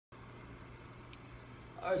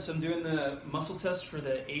All right, so I'm doing the muscle test for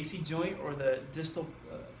the AC joint or the distal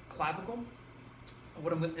clavicle.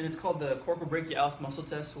 And it's called the coracobrachialis muscle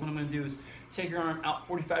test. So what I'm going to do is take your arm out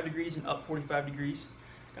 45 degrees and up 45 degrees.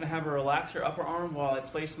 I'm going to have her relax her upper arm while I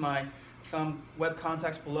place my thumb web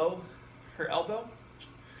contacts below her elbow.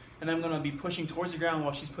 And I'm going to be pushing towards the ground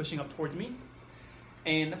while she's pushing up towards me.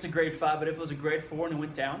 And that's a grade 5, but if it was a grade 4 and it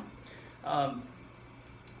went down,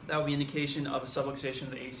 that would be indication of a subluxation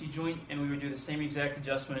of the AC joint, and we would do the same exact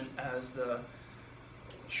adjustment as the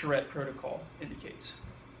Charette protocol indicates.